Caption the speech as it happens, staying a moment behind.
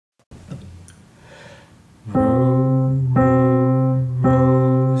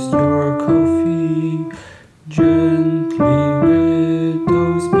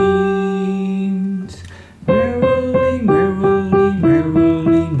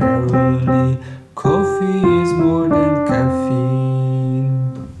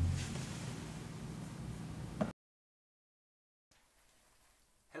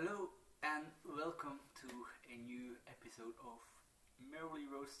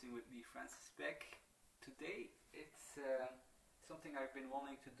Roasting with me, Francis Peck. Today it's something I've been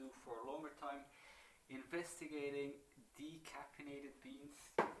wanting to do for a longer time, investigating decaffeinated beans.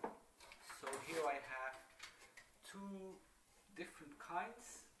 So here I have two different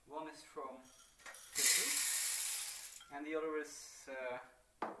kinds. One is from Peru and the other is,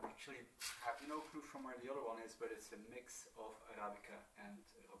 actually I have no clue from where the other one is, but it's a mix of Arabica and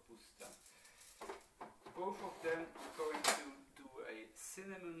Robusta. Both of them are going to do a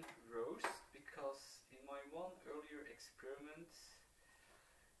cinnamon roast because in my one earlier experiment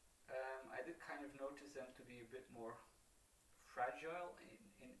I did kind of notice them to be a bit more fragile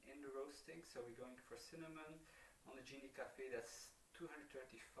in the roasting. So we're going for cinnamon on the Genie Cafe. That's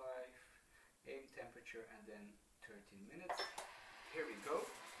 235 aim temperature and then 13 minutes. Here we go.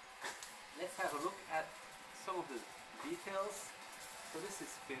 Let's have a look at some of the details. So this is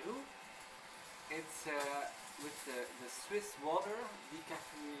Peru. It's with the Swiss water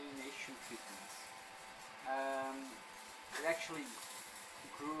decaffeination treatment. It actually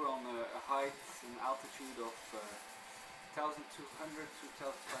grew on a height and altitude of 1,200 to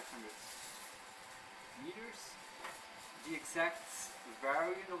 1,500 meters. The exact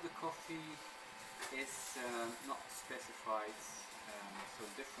variant of the coffee is not specified, so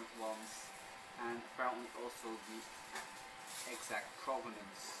different ones, and apparently also the exact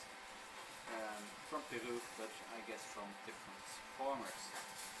provenance from Peru, but I guess from different farmers.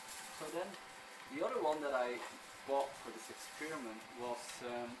 So then the other one that I bought for this experiment was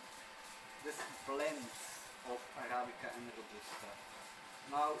this blend of Arabica and Robusta.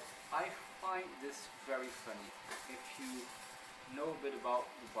 Now I find this very funny. If you know a bit about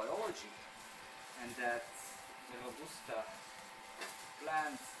the biology and that the Robusta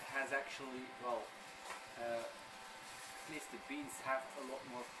plant has actually, well, at least the beans have a lot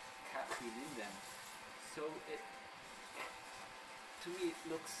more caffeine in them, so to me it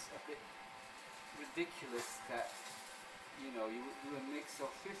looks a bit ridiculous that, you know, you would do a mix of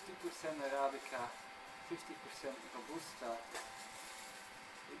 50% Arabica, 50% Robusta.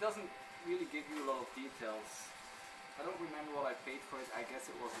 It doesn't really give you a lot of details. I don't remember what I paid for it. I guess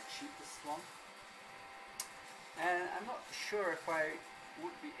it was the cheapest one, and I'm not sure if I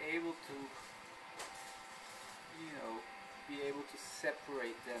would be able to, you know,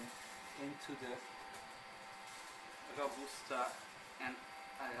 separate them into the Robusta and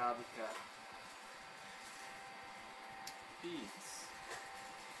Arabica beans.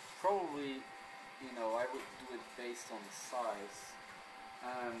 Probably, you know, I would do it based on the size.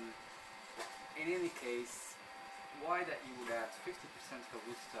 In any case, why that you would add 50%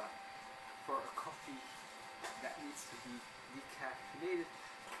 Robusta for a coffee that needs to be decaffeinated?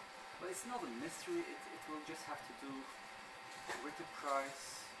 Well, it's not a mystery. It will just have to do with the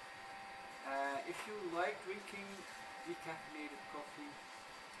price. If you like drinking decaffeinated coffee,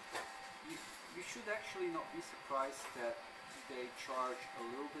 you should actually not be surprised that they charge a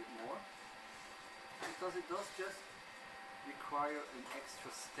little bit more, because it does just require an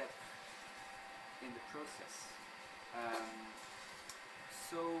extra step in the process.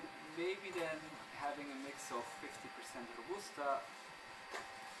 So maybe then having a mix of 50% Robusta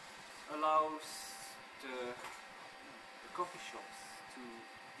allows the coffee shops to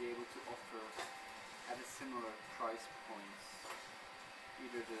be able to offer at a similar price point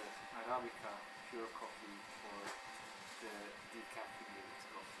either the Arabica pure coffee or the decaffeinated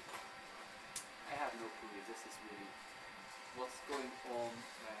coffee. I have no clue if this is really what's going on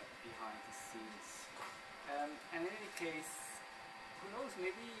behind the scenes. And in any case, who knows,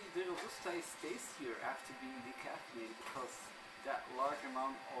 maybe the Robusta is tastier after being decaffeinated, because that large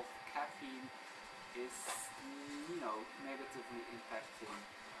amount of caffeine is, you know, negatively impacting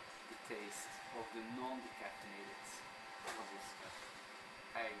the taste of the non-decaffeinated Robusta.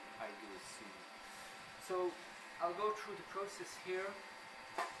 I do assume. So I'll go through the process here,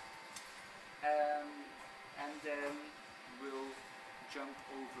 and then we'll jump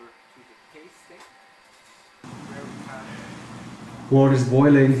over to the tasting, where we have water's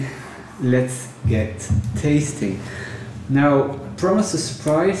boiling. Let's get tasting. Now, promise a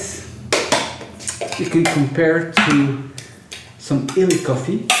surprise. You can compare to some Illy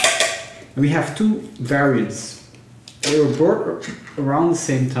coffee. We have two variants. They were brought around the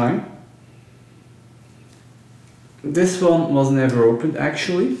same time. This one was never opened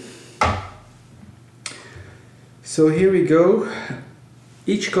actually. So here we go.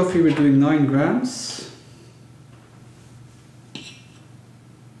 Each coffee we're doing 9 grams.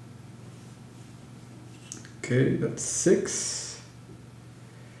 Okay, that's 6.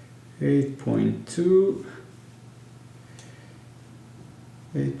 8.2.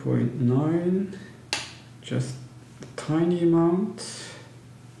 8.9. Just a tiny amount.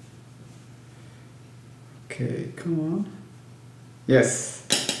 Okay, come on. Yes,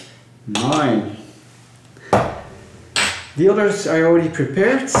 9. The others I already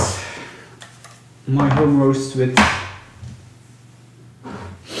prepared. My home roast with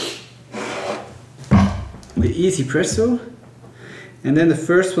the easy presso. And then the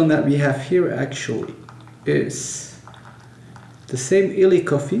first one that we have here actually is the same Illy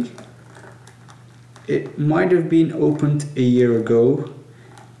coffee. It might have been opened a year ago.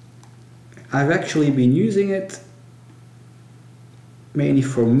 I've actually been using it mainly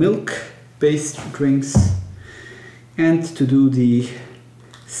for milk-based drinks and to do the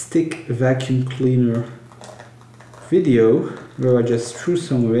stick vacuum cleaner video where I just threw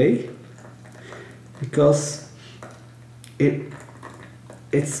some away because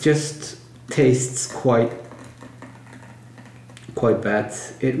it's just tastes quite bad.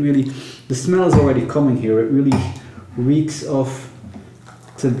 It really, the smell is already coming here. It really reeks of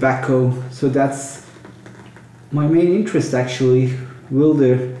tobacco. So that's my main interest actually. Will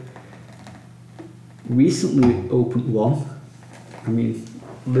the recently opened one, I mean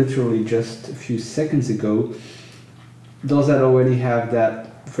literally just a few seconds ago, does that already have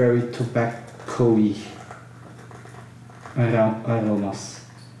that very tobacco-y aromas?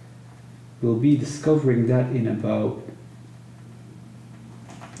 We'll be discovering that in about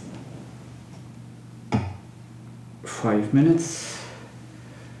 5 minutes.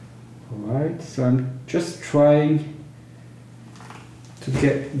 Alright, so I'm just trying to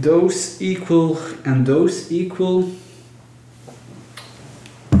get those equal and those equal.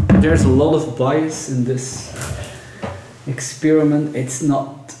 There's a lot of bias in this experiment. It's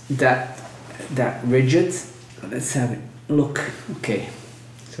not that rigid. Let's have a look. Okay,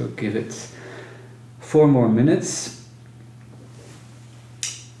 so give it 4 more minutes.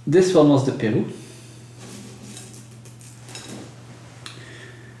 This one was the Peru.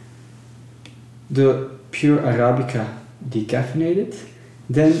 The pure Arabica decaffeinated.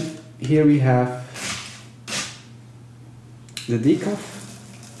 Then here we have the decaf,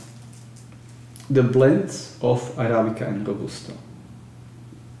 the blend of Arabica and Robusta.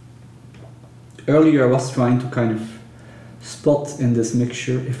 Earlier I was trying to kind of spot in this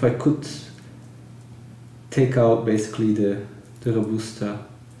mixture if I could take out basically the Robusta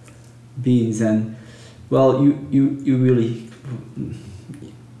beans, and well, you really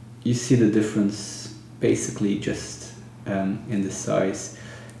you see the difference basically just in the size.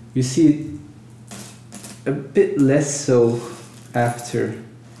 You see a bit less so after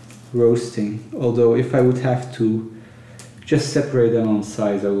roasting, although if I would have to just separate them on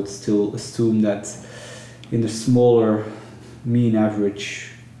size, I would still assume that in the smaller mean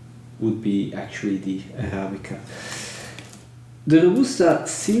average would be actually the Arabica. The Robusta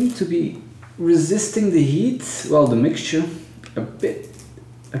seemed to be resisting the heat, well, the mixture, a bit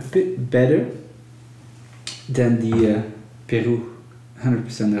better than the Peru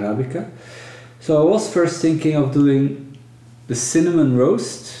 100% Arabica. So I was first thinking of doing the cinnamon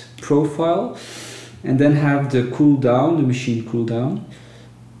roast profile and then have the cool down, the machine cool down,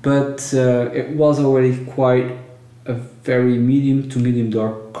 but it was already quite a very medium to medium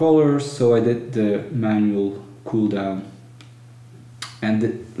dark color, so I did the manual cool down.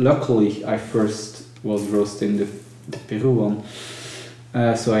 And luckily I first was roasting the Peru one,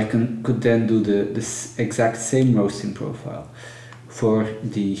 so I could then do this exact same roasting profile for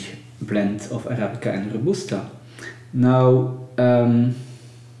the blend of Arabica and Robusta. Now,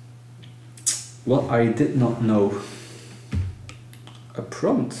 what I did not know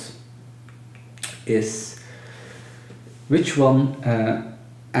upfront is which one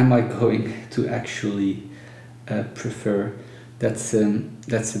am I going to actually prefer. That's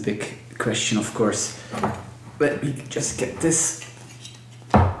a big question, of course. Let me just get this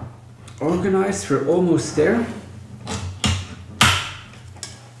organized. We're almost there.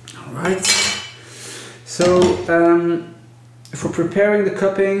 All right. So for preparing the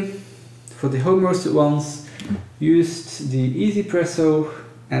cupping for the home roasted ones, used the easy presso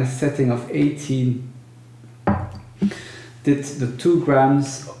and a setting of 18. Did the 2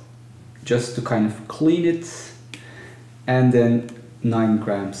 grams just to kind of clean it, and then 9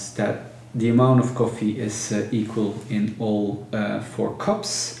 grams, that the amount of coffee is equal in all 4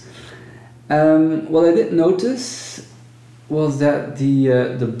 cups. What I did notice was that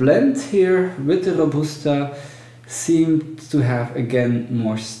the blend here with the Robusta seemed to have again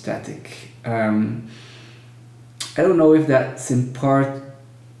more static. I don't know if that's in part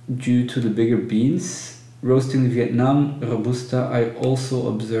due to the bigger beans. Roasting the Vietnam Robusta, I also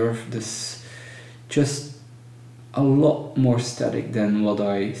observed this just a lot more static than what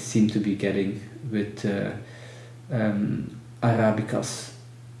I seem to be getting with Arabicas.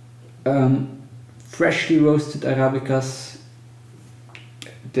 freshly roasted Arabicas,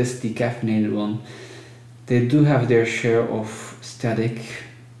 this decaffeinated one, they do have their share of static,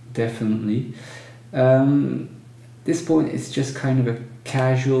 definitely. This point is just kind of a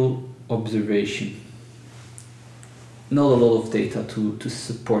casual observation. Not a lot of data to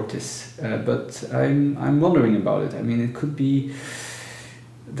support this, but I'm wondering about it. I mean, it could be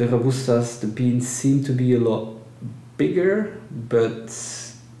the Robustas, the beans seem to be a lot bigger, but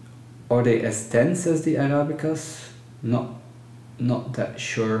are they as dense as the Arabicas? Not that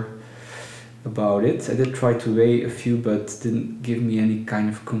sure about it. I did try to weigh a few, but didn't give me any kind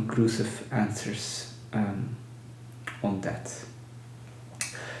of conclusive answers on that.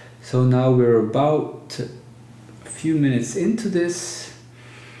 So now we're about a few minutes into this.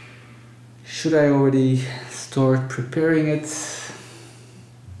 Should I already start preparing it?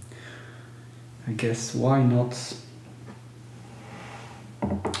 I guess why not?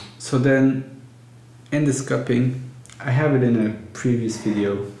 So then, in this cupping, I have it in a previous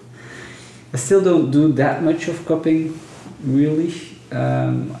video. I still don't do that much of cupping, really.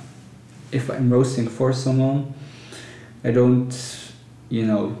 If I'm roasting for someone, I don't, you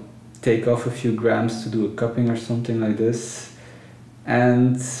know, take off a few grams to do a cupping or something like this.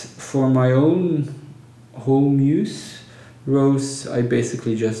 And for my own home use roasts, I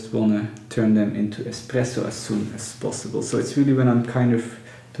basically just want to turn them into espresso as soon as possible. So it's really when I'm kind of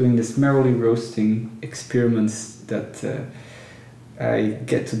doing this merrily roasting experiments that I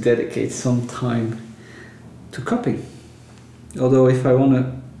get to dedicate some time to cupping. Although if I want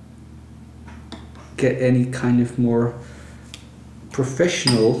to get any kind of more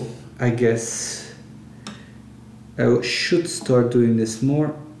professional, I guess I should start doing this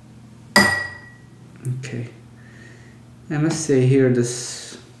more. Okay, I must say here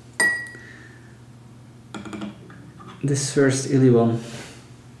this first Illy one,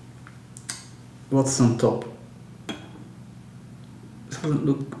 what's on top doesn't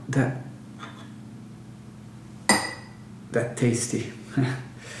look that tasty.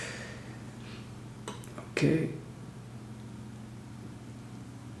 Okay.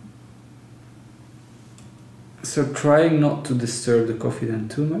 So trying not to disturb the coffee then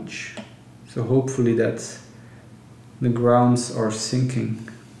too much. So hopefully that the grounds are sinking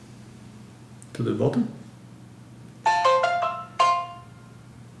to the bottom.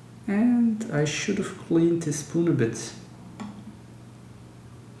 And I should have cleaned the spoon a bit.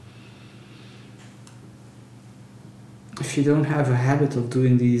 If you don't have a habit of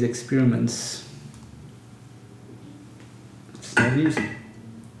doing these experiments, it's not easy.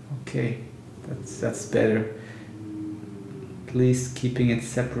 Okay, that's better. At least keeping it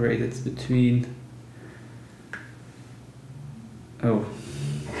separated between. Oh.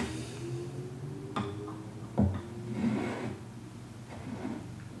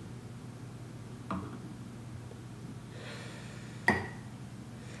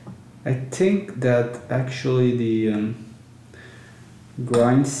 I think that actually the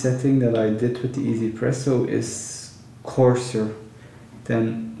grind setting that I did with the Easy Presso is coarser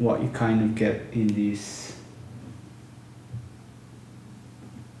than what you kind of get in these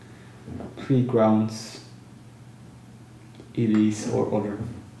pre-ground Illys or other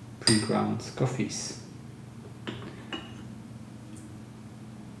pre-ground coffees.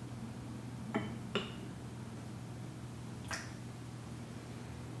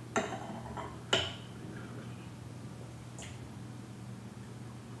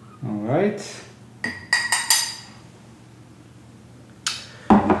 Alright.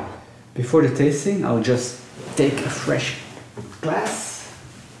 Before the tasting, I'll just take a fresh glass.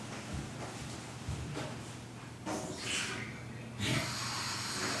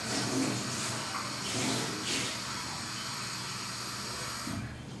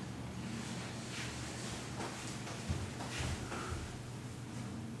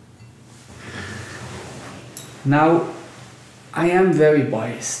 Now, I am very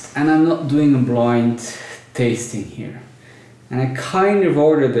biased and I'm not doing a blind tasting here. And I kind of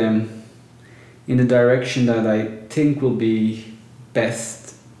order them in the direction that I think will be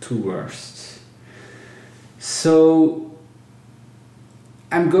best to worst. So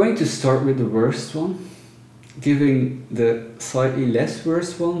I'm going to start with the worst one, giving the slightly less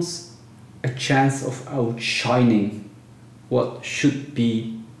worst ones a chance of outshining what should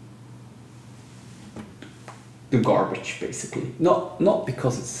be the garbage, basically. Not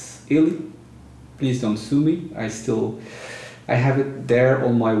because it's Illy. Please don't sue me. I have it there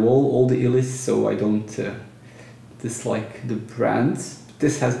on my wall, all the Illys, so I don't dislike the brand.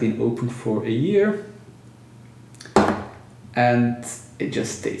 This has been open for a year and it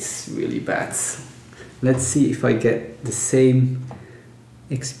just tastes really bad. Let's see if I get the same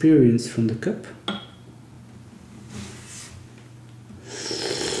experience from the cup.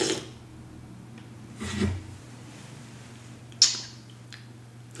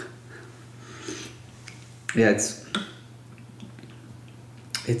 Yeah,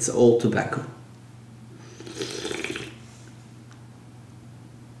 it's all tobacco.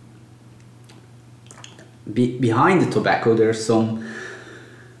 Behind the tobacco there's some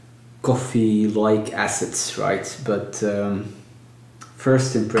coffee-like acids, right? But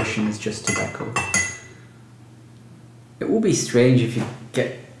first impression is just tobacco. It would be strange if you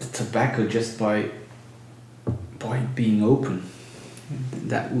get the tobacco just by being open.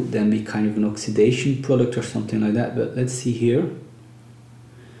 That would then be kind of an oxidation product or something like that. But let's see here.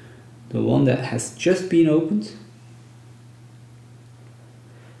 The one that has just been opened.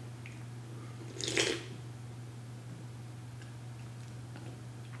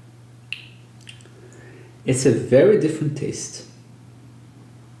 It's a very different taste.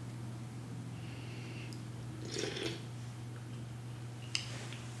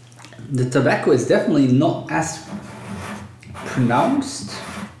 The tobacco is definitely not as pronounced.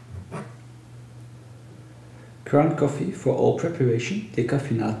 Ground coffee for all preparation,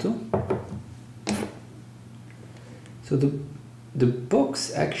 decaffeinated. So the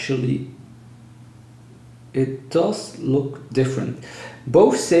box actually, it does look different.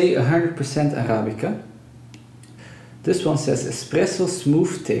 Both say 100% Arabica. This one says espresso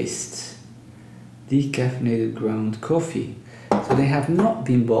smooth taste, decaffeinated ground coffee. So they have not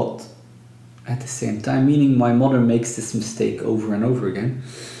been bought at the same time, meaning my mother makes this mistake over and over again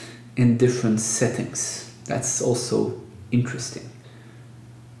in different settings. That's also interesting.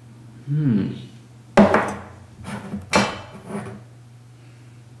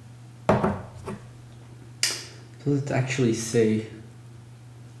 Does it actually say?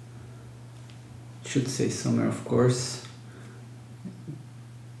 It should say somewhere, of course.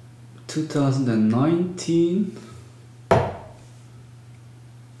 2019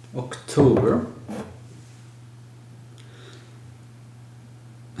 October.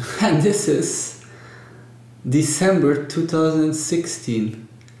 And this is December 2016.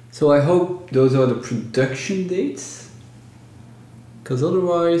 So I hope those are the production dates, because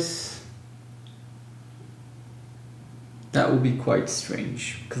otherwise that would be quite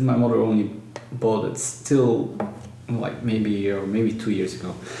strange, because my mother only bought it still like maybe a year or maybe 2 years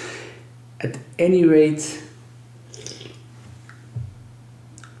ago. At any rate,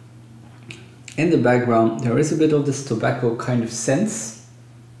 in the background there is a bit of this tobacco kind of sense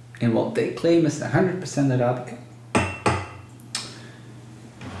in what they claim is 100% Arabica.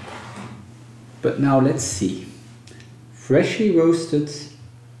 But now let's see. Freshly roasted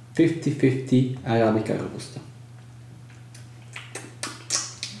 50-50 Arabica Robusta.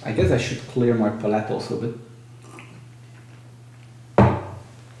 I guess I should clear my palate also a bit.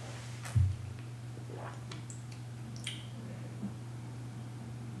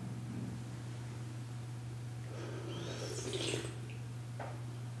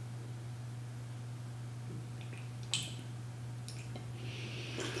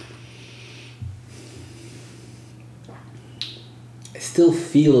 I still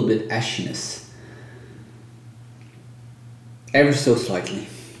feel a bit ashiness, ever so slightly.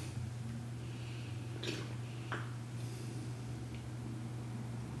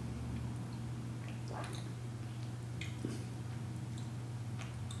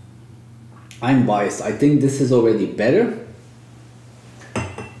 I'm biased. I think this is already better.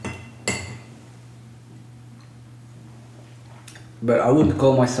 But I wouldn't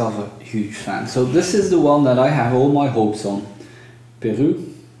call myself a huge fan. So this is the one that I have all my hopes on.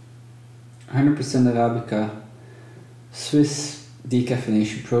 Peru, 100% Arabica, Swiss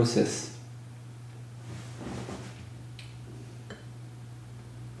decaffeination process.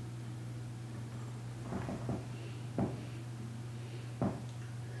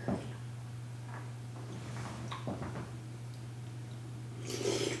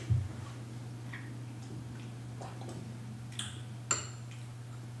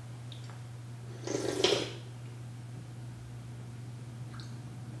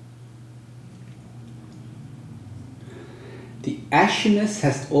 The ashiness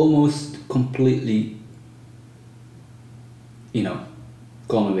has almost completely,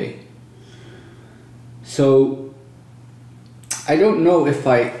 gone away. So I don't know if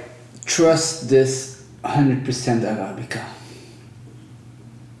I trust this 100% Arabica.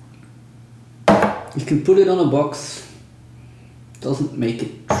 You can put it on a box, doesn't make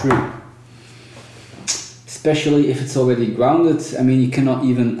it true. Especially if it's already grounded. I mean, you cannot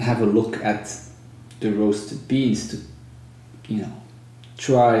even have a look at the roasted beans to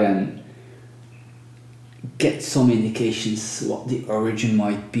try and get some indications what the origin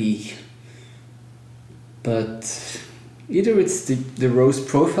might be. But either it's the roast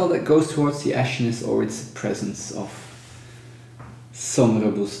profile that goes towards the ashiness, or it's the presence of some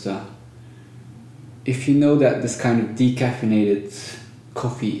Robusta if you know that this kind of decaffeinated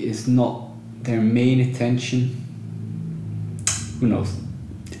coffee is not their main attention, who knows?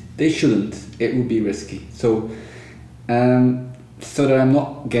 They shouldn't. It would be risky. So, so that I'm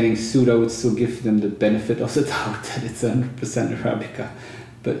not getting sued, I would still give them the benefit of the doubt that it's 100% Arabica,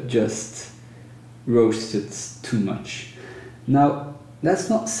 but just roasted too much. Now, that's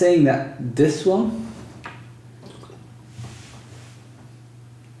not saying that this one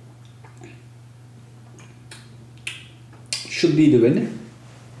should be the winner.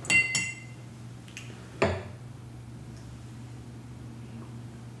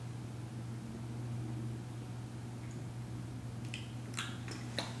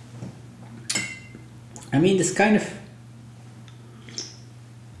 I mean, this kind of...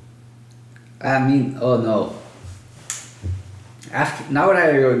 oh no. Now that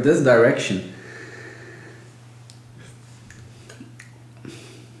I go this direction,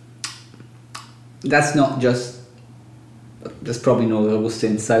 that's not just... There's probably no Robusta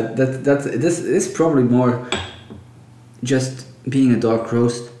inside. This is probably more just being a dark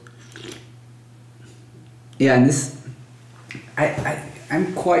roast. Yeah, and this...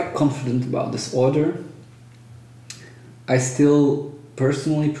 I'm quite confident about this order. I still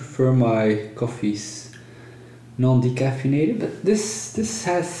personally prefer my coffees non-decaffeinated, but this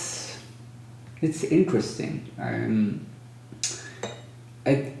has... It's interesting.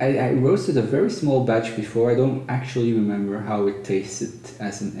 I roasted a very small batch before. I don't actually remember how it tasted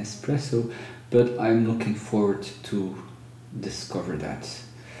as an espresso, but I'm looking forward to discover that.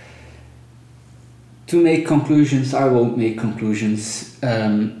 To make conclusions, I won't make conclusions.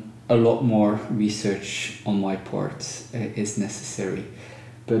 A lot more research on my part is necessary,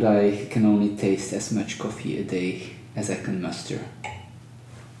 but I can only taste as much coffee a day as I can muster.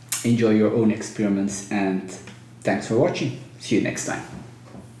 Enjoy your own experiments, and thanks for watching. See you next time.